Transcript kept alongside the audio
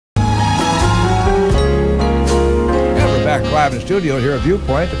live in the studio here at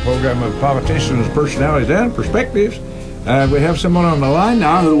Viewpoint, the program of politicians, personalities, and perspectives. And we have someone on the line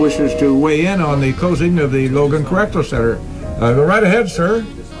now who wishes to weigh in on the closing of the Logan Correctional Center. Go right ahead, sir.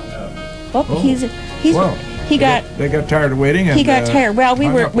 They got tired of waiting. And, he got tired. Well,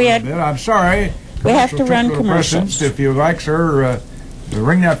 I'm sorry. We have to run commercials. If you like, sir,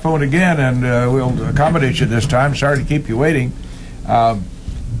 ring that phone again, and we'll accommodate you this time. Sorry to keep you waiting.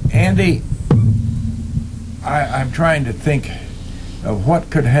 Andi, I'm trying to think of what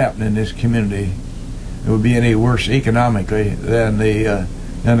could happen in this community that would be any worse economically than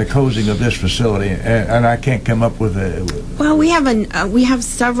the closing of this facility, and I can't come up with a. Well, we have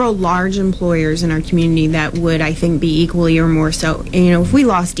several large employers in our community that would, I think, be equally or more so. And, if we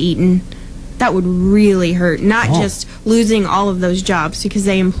lost Eaton, that would really hurt. Not just losing all of those jobs because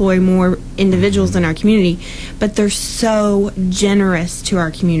they employ more individuals in our community, but they're so generous to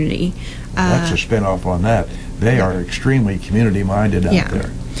our community. That's a spin-off on that. They are extremely community-minded out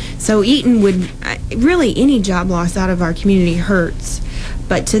there. So Eaton would, really any job loss out of our community hurts,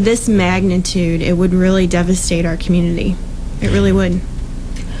 but to this magnitude, it would really devastate our community. It really would.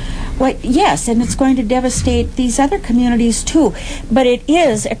 Well, yes, and it's going to devastate these other communities too. But it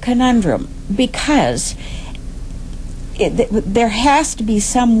is a conundrum because there has to be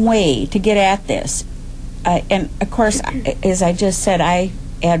some way to get at this. And of course, as I just said, I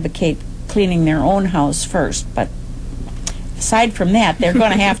advocate cleaning their own house first, but aside from that, they're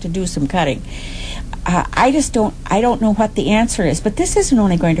going to have to do some cutting. I don't know what the answer is, but this isn't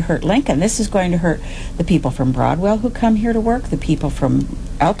only going to hurt Lincoln. This is going to hurt the people from Broadwell who come here to work, the people from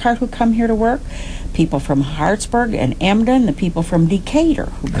Elkhart who come here to work, people from Hartsburg and Emden, the people from Decatur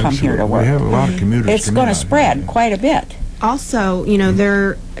who come here to work. We have a lot of commuters. It's going to spread quite a bit. Also,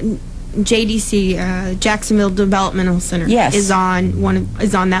 they're JDC, Jacksonville Developmental Center, is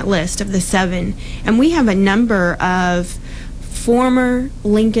on that list of the 7, and we have a number of former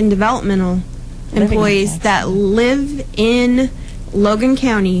Lincoln Developmental employees that live in Logan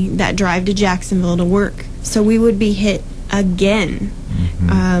County that drive to Jacksonville to work. So we would be hit again,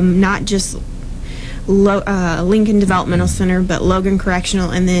 not just Lincoln Developmental Center, but Logan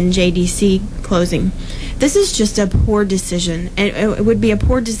Correctional and then JDC closing. This is just a poor decision. It would be a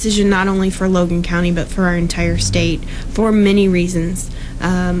poor decision not only for Logan County, but for our entire state for many reasons.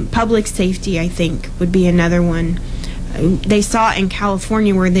 Public safety, I think, would be another one. They saw in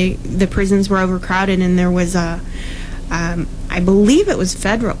California where the prisons were overcrowded, and there was I believe it was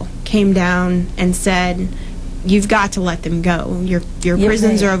federal, came down and said, you've got to let them go. Your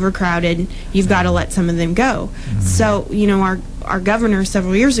prisons are overcrowded. You've got to let some of them go. So, our governor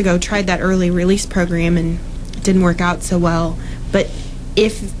several years ago tried that early release program, and it didn't work out so well. But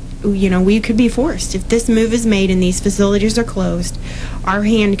if, we could be forced. If this move is made and these facilities are closed, our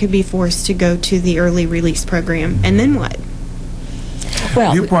hand could be forced to go to the early release program. And then what?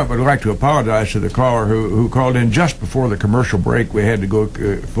 Well, Viewpoint would like to apologize to the caller who called in just before the commercial break. We had to go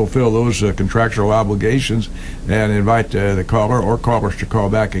fulfill those contractual obligations and invite the caller or callers to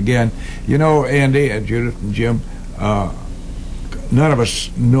call back again. Andi and Judith and Jim, none of us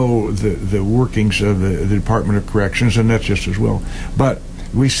know the workings of the Department of Corrections, and that's just as well. But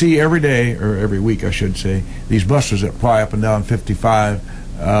we see every day, or every week I should say, these buses that ply up and down 55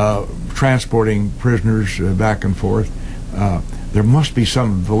 transporting prisoners back and forth. There must be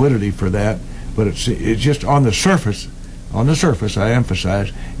some validity for that, but it's just on the surface, I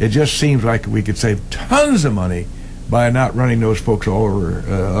emphasize, it just seems like we could save tons of money by not running those folks all over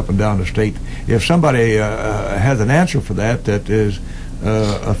up and down the state. If somebody has an answer for that is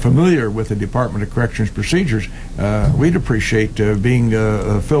familiar with the Department of Corrections procedures, we'd appreciate being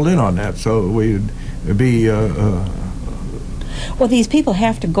filled in on that, so we'd be... Well, these people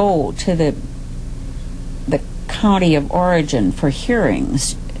have to go to the county of origin for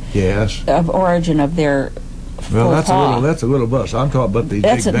hearings. Yes. Of origin of their... Well, that's a little bus. I'm talking about the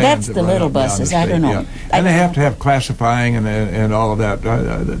big vans. That's the little buses. I don't know. Yeah. And they have to have classifying and all of that.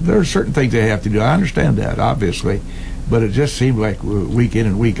 There are certain things they have to do. I understand that, obviously, but it just seems like week in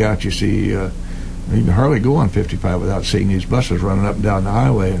and week out you see you can hardly go on 55 without seeing these buses running up and down the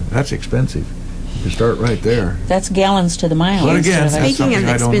highway. That's expensive. You start right there. That's gallons to the mile. But again, speaking of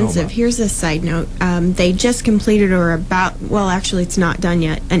expensive, here's a side note. They just completed, well, actually it's not done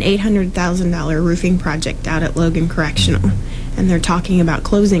yet, an $800,000 roofing project out at Logan Correctional, and they're talking about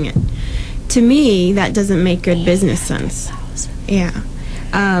closing it. To me, that doesn't make good business sense. Yeah.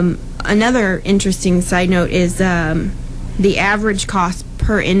 Another interesting side note is the average cost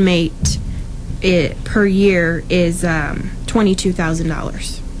per inmate per year is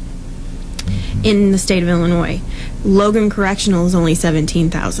 $22,000. In the state of Illinois. Logan Correctional is only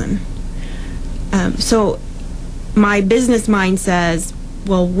 $17,000. So my business mind says,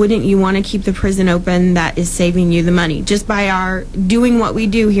 well, wouldn't you want to keep the prison open? That is saving you the money. Just by our doing what we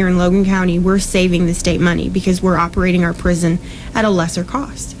do here in Logan County, we're saving the state money because we're operating our prison at a lesser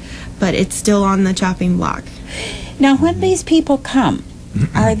cost. But it's still on the chopping block. Now, when these people come,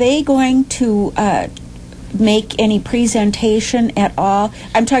 are they going to make any presentation at all?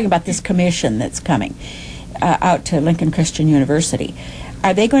 I'm talking about this commission that's coming out to Lincoln Christian University.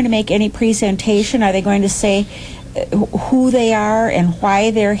 Are they going to make any presentation? Are they going to say who they are and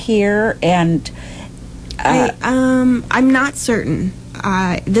why they're here? And I'm not certain.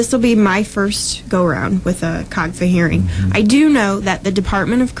 This will be my first go-around with a COGFA hearing. I do know that the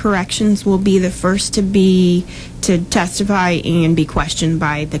Department of Corrections will be the first to testify and be questioned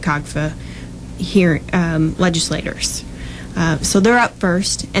by the COGFA legislators. So they're up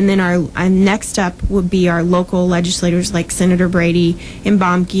first, and then our next up would be our local legislators like Senator Brady and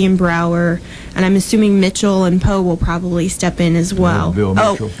Baumke and Brower, and I'm assuming Mitchell and Poe will probably step in as well. Bill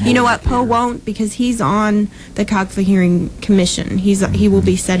Mitchell, you know what? Poe won't, because he's on the COGFA hearing commission. He will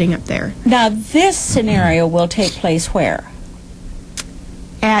be setting up there. Now, this scenario will take place where?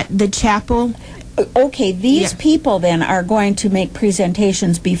 At the chapel. Okay, these people then are going to make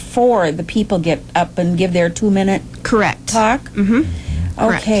presentations before the people get up and give their 2-minute correct talk?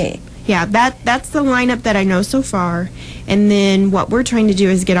 Okay. Yeah, that's the lineup that I know so far. And then what we're trying to do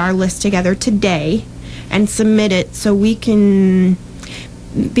is get our list together today and submit it so we can,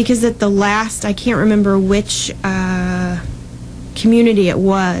 because at the last, I can't remember which community it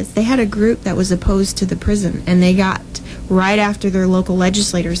was, they had a group that was opposed to the prison, and they got, right after their local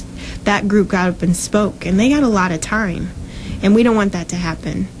legislators, that group got up and spoke, and they got a lot of time, and we don't want that to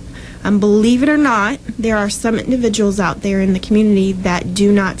happen. Believe it or not, there are some individuals out there in the community that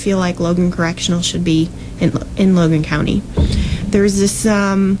do not feel like Logan Correctional should be in Logan County. There's this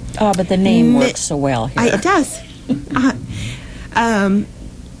but the name works so well here. It does.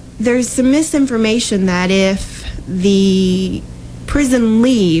 There's some misinformation that if the prison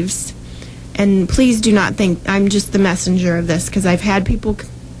leaves, and please do not think I'm just the messenger of this, because I've had people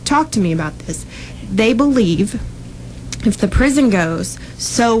talk to me about this. They believe if the prison goes,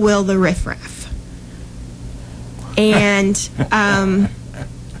 so will the riffraff. And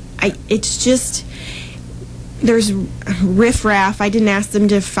it's just, there's riffraff. I didn't ask them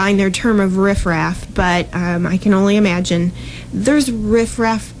to find their term of riffraff, but I can only imagine. There's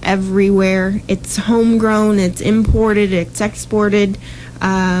riffraff everywhere. It's homegrown, it's imported, it's exported.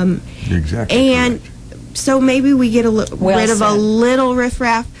 Exactly. And so maybe we get rid of a little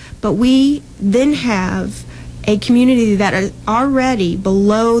riffraff, but we then have a community that are already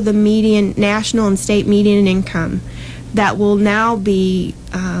below the median, national and state median income, that will now be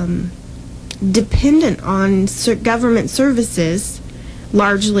dependent on government services,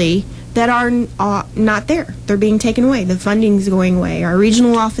 largely, that are not there. They're being taken away. The funding's going away. Our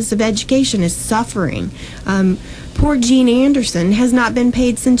Regional Office of Education is suffering. Poor Jean Anderson has not been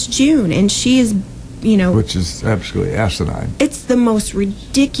paid since June, and she is, which is absolutely asinine. It's the most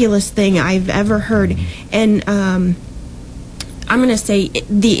ridiculous thing I've ever heard. And I'm going to say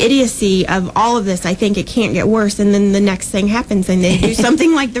the idiocy of all of this, I think it can't get worse, and then the next thing happens and they do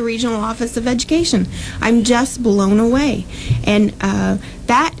something like the Regional Office of Education. I'm just blown away. And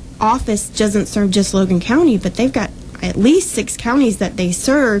that office doesn't serve just Logan County, but they've got at least 6 counties that they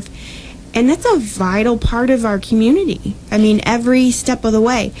serve, and that's a vital part of our community. I mean, every step of the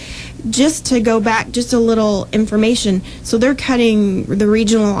way. Just to go back, just a little information. So they're cutting the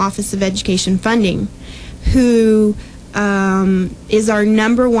Regional Office of Education funding, who is our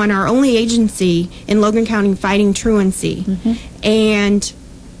number one, our only agency in Logan County fighting truancy. And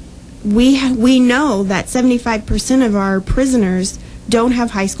we know that 75% of our prisoners don't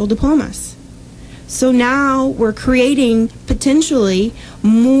have high school diplomas. So now we're creating potentially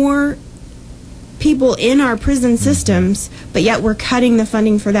more people in our prison systems, but yet we're cutting the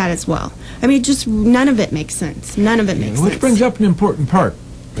funding for that as well. I mean, just none of it makes sense. None of it makes sense. Which brings up an important part,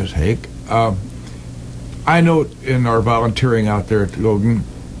 Ms. Hake. I know in our volunteering out there at Logan,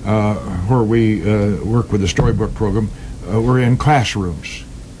 where we work with the Storybook program, we're in classrooms.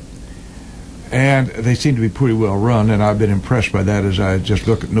 And they seem to be pretty well run, and I've been impressed by that as I just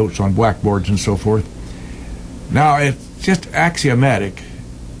look at notes on blackboards and so forth. Now, it's just axiomatic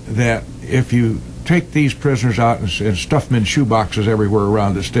that if you take these prisoners out and stuff them in shoeboxes everywhere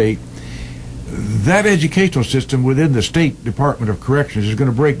around the state, that educational system within the State Department of Corrections is going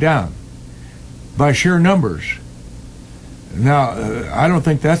to break down by sheer numbers. Now, I don't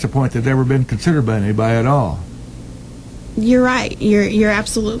think that's a point that's ever been considered by anybody at all. You're right. You're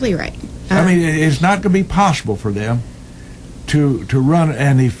absolutely right. I mean, it's not going to be possible for them to run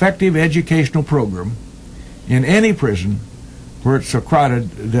an effective educational program in any prison where it's so crowded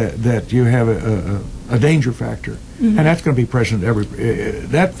that you have a danger factor. And that's going to be present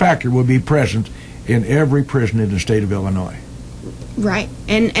that factor will be present in every prison in the state of Illinois. Right,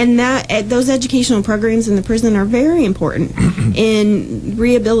 and that those educational programs in the prison are very important in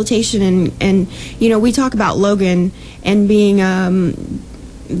rehabilitation, and you know, we talk about Logan and being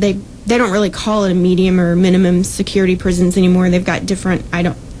they don't really call it a medium or minimum security prisons anymore. They've got different.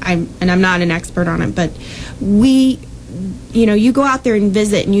 I'm not an expert on it, but you know, you go out there and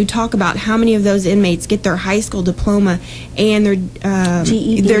visit and you talk about how many of those inmates get their high school diploma and their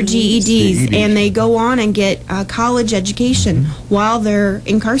GEDs, and they go on and get college education while they're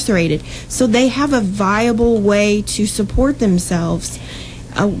incarcerated. So they have a viable way to support themselves,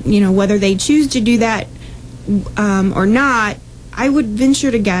 you know, whether they choose to do that or not. I would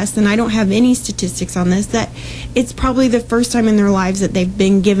venture to guess, and I don't have any statistics on this, that it's probably the first time in their lives that they've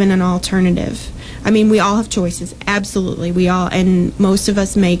been given an alternative. I mean, we all have choices, absolutely. We all, and most of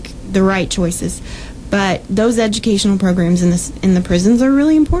us make the right choices. But those educational programs in the prisons are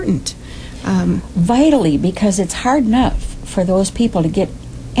really important. Vitally, because it's hard enough for those people to get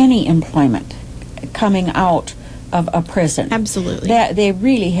any employment coming out of a prison. Absolutely. They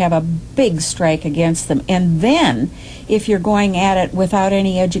really have a big strike against them. And then, if you're going at it without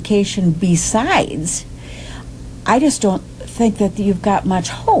any education besides, I just don't think that you've got much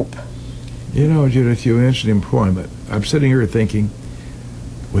hope. You know, Judith, you mentioned employment. I'm sitting here thinking,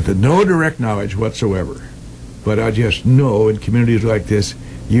 with no direct knowledge whatsoever, but I just know in communities like this,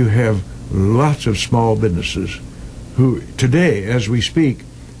 you have lots of small businesses who today, as we speak,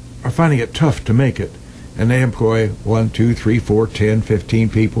 are finding it tough to make it. And they employ 1, 2, 3, 4, 10, 15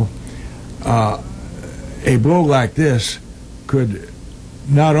 people. A blow like this could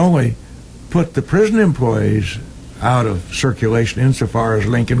not only put the prison employees out of circulation insofar as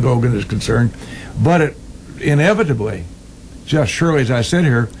Lincoln Logan is concerned, but it inevitably, just surely as I said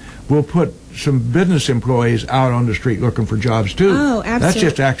here, will put some business employees out on the street looking for jobs too. Oh, absolutely. That's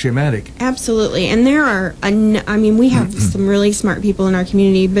just axiomatic. Absolutely. And there are, I mean, we have some really smart people in our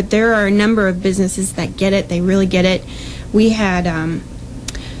community, but there are a number of businesses that get it. They really get it. We had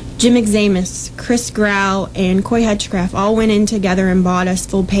Jim Examus, Chris Grau, and Coy Hutchcraft all went in together and bought us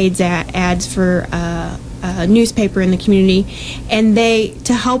full-page ads for a newspaper in the community, and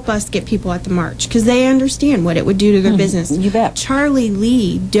to help us get people at the march, because they understand what it would do to their business. You bet. Charlie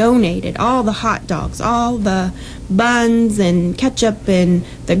Lee donated all the hot dogs, all the buns and ketchup and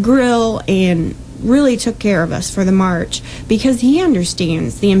the grill, and really took care of us for the march, because he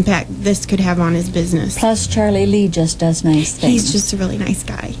understands the impact this could have on his business. Plus, Charlie Lee just does nice things. He's just a really nice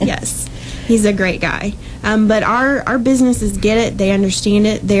guy. Yes, he's a great guy. But our businesses get it. They understand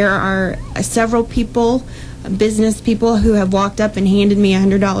it. There are several people, business people, who have walked up and handed me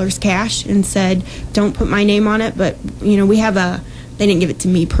 $100 cash and said, "Don't put my name on it, but you know, we have a." They didn't give it to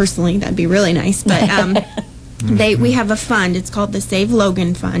me personally. That'd be really nice, but. We have a fund. It's called the Save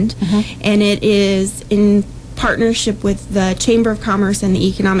Logan Fund, and it is in partnership with the Chamber of Commerce and the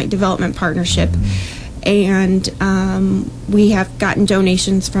Economic Development Partnership. And we have gotten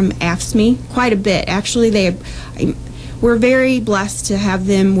donations from AFSCME, quite a bit. Actually, we're very blessed to have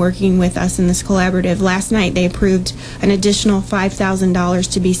them working with us in this collaborative. Last night, they approved an additional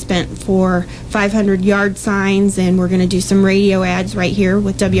 $5,000 to be spent for 500 yard signs, and we're going to do some radio ads right here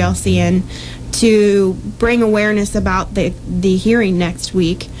with WLCN to bring awareness about the hearing next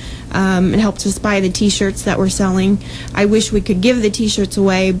week. It helped us buy the T-shirts that we're selling. I wish we could give the T-shirts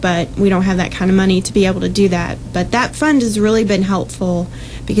away, but we don't have that kind of money to be able to do that. But that fund has really been helpful,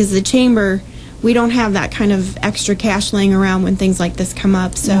 because the Chamber, we don't have that kind of extra cash laying around when things like this come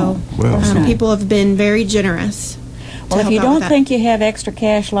up. So people have been very generous. Well, if you don't think you have extra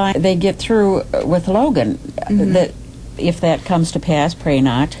cash lying, they get through with Logan. That if that comes to pass, pray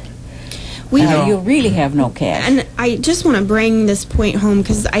not. You really have no cash. And I just want to bring this point home,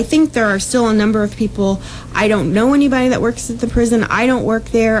 because I think there are still a number of people. I don't know anybody that works at the prison. I don't work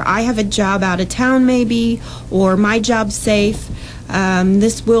there. I have a job out of town maybe, or my job's safe.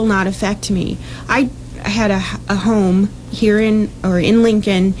 This will not affect me. I had a home here in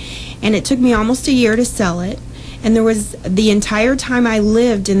Lincoln, and it took me almost a year to sell it. And there was, the entire time I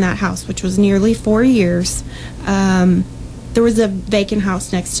lived in that house, which was nearly 4 years, there was a vacant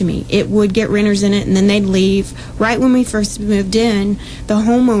house next to me. It would get renters in it, and then they'd leave. Right when we first moved in, the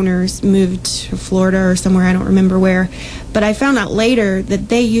homeowners moved to Florida or somewhere, I don't remember where. But I found out later that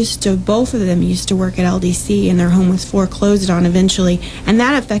both of them used to work at LDC, and their home was foreclosed on eventually. And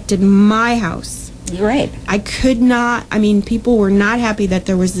that affected my house. Right. I could not, people were not happy that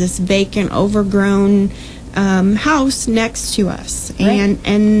there was this vacant, overgrown house next to us. Right.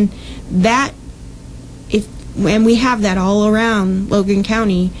 And that, and we have that all around Logan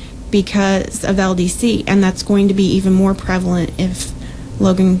County because of LDC, and that's going to be even more prevalent if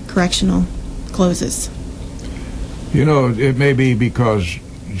Logan Correctional closes. You know, it may be because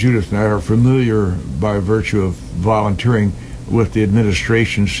Judith and I are familiar by virtue of volunteering with the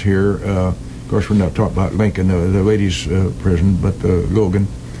administrations here. Of course, we're not talking about Lincoln, the ladies' prison, but Logan.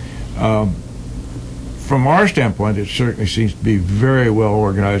 From our standpoint, it certainly seems to be very well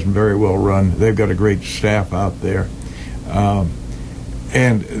organized and very well run. They've got a great staff out there.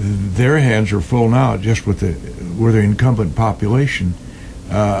 And their hands are full now just with the incumbent population.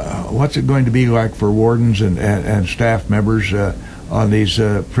 What's it going to be like for wardens and staff members on these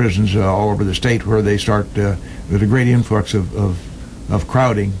prisons all over the state where they start with a great influx of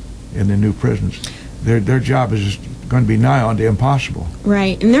crowding in the new prisons? Their job is just going to be nigh on to impossible.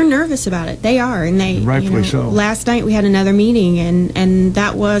 Right, and they're nervous about it. They are, and they rightfully so. Last night we had another meeting, and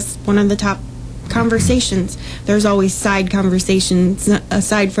that was one of the top conversations. There's always side conversations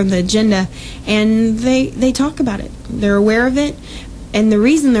aside from the agenda, and they talk about it. They're aware of it, and the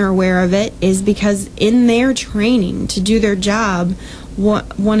reason they're aware of it is because in their training to do their job,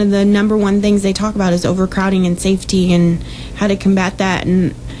 one of the number one things they talk about is overcrowding and safety and how to combat that.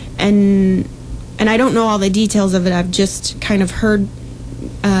 And I don't know all the details of it. I've just kind of heard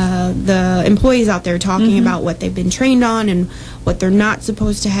the employees out there talking about what they've been trained on and what they're not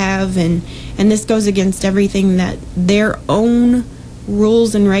supposed to have, and this goes against everything that their own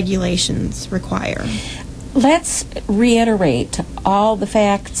rules and regulations require. Let's reiterate all the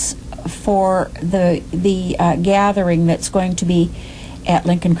facts for the gathering that's going to be at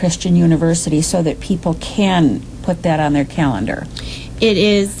Lincoln Christian University so that people can put that on their calendar. It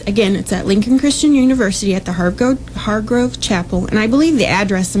is, again, it's at Lincoln Christian University at the Hargrove Chapel, and I believe the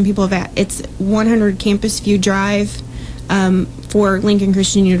address some people have it's 100 Campus View Drive for Lincoln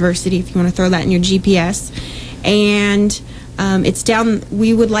Christian University, if you want to throw that in your GPS. And it's down,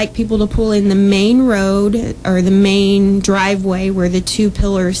 we would like people to pull in the main road or the main driveway where the two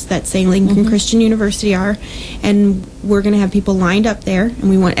pillars that say Lincoln Christian University are, and we're going to have people lined up there, and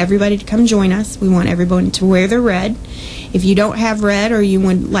we want everybody to come join us. We want everyone to wear their red. If you don't have red or you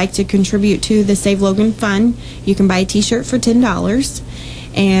would like to contribute to the Save Logan Fund, you can buy a t-shirt for $10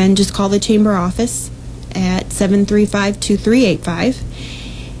 and just call the chamber office at 735-2385.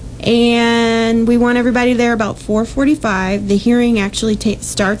 And we want everybody there about 4:45. The hearing actually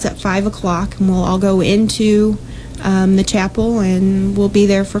starts at 5 o'clock, and we'll all go into the chapel, and we'll be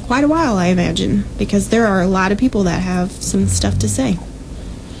there for quite a while, I imagine, because there are a lot of people that have some stuff to say.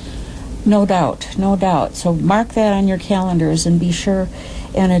 No doubt, no doubt. So mark that on your calendars and be sure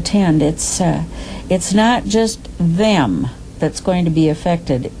and attend. It's not just them that's going to be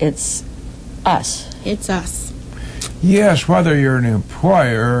affected. It's us. It's us. Yes, whether you're an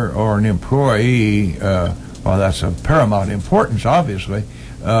employer or an employee, well, that's of paramount importance, obviously.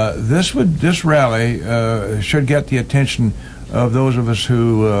 This rally should get the attention of those of us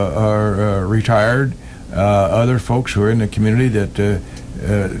who are retired, other folks who are in the community that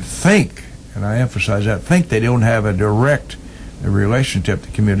think, and I emphasize that, think they don't have a direct relationship to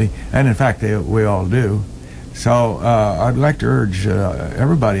the community, and in fact we all do. So I'd like to urge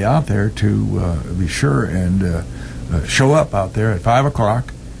everybody out there to be sure and show up out there at 5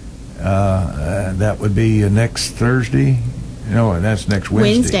 o'clock. That would be next Thursday. No, that's next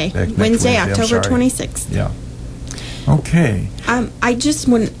Wednesday. Next Wednesday, October 26th. Yeah. Okay. I just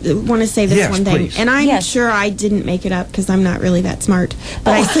want to say this one thing, please. and I'm sure I didn't make it up because I'm not really that smart.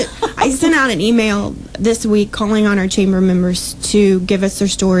 But I sent out an email this week calling on our chamber members to give us their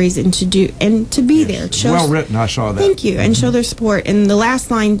stories and to be there. Well written. I saw that. Thank you, and show their support. And the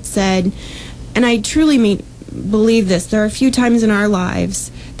last line said, and I truly believe this: there are a few times in our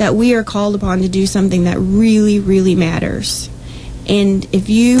lives that we are called upon to do something that really, really matters. And if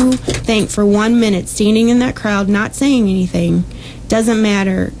you think for 1 minute standing in that crowd not saying anything doesn't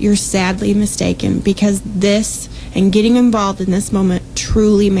matter, you're sadly mistaken, because this and getting involved in this moment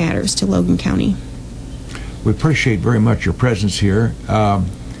truly matters to Logan County. We appreciate very much your presence here.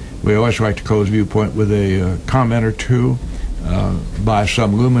 We always like to close Viewpoint with a comment or two by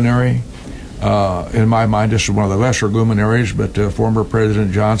some luminary. In my mind, this is one of the lesser luminaries, but former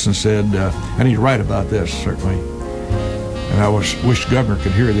President Johnson said, and he's right about this, certainly, and I wish the governor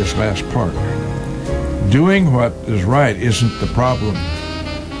could hear this last part. Doing what is right isn't the problem.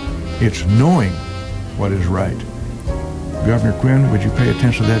 It's knowing what is right. Governor Quinn, would you pay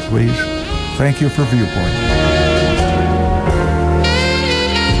attention to that, please? Thank you for Viewpoint.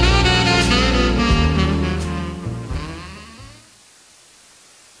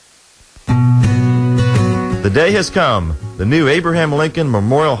 The day has come. The new Abraham Lincoln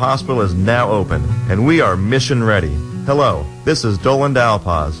Memorial Hospital is now open, and we are mission ready. Hello, this is Dolan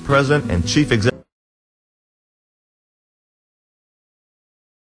Dalpaz, President and Chief Executive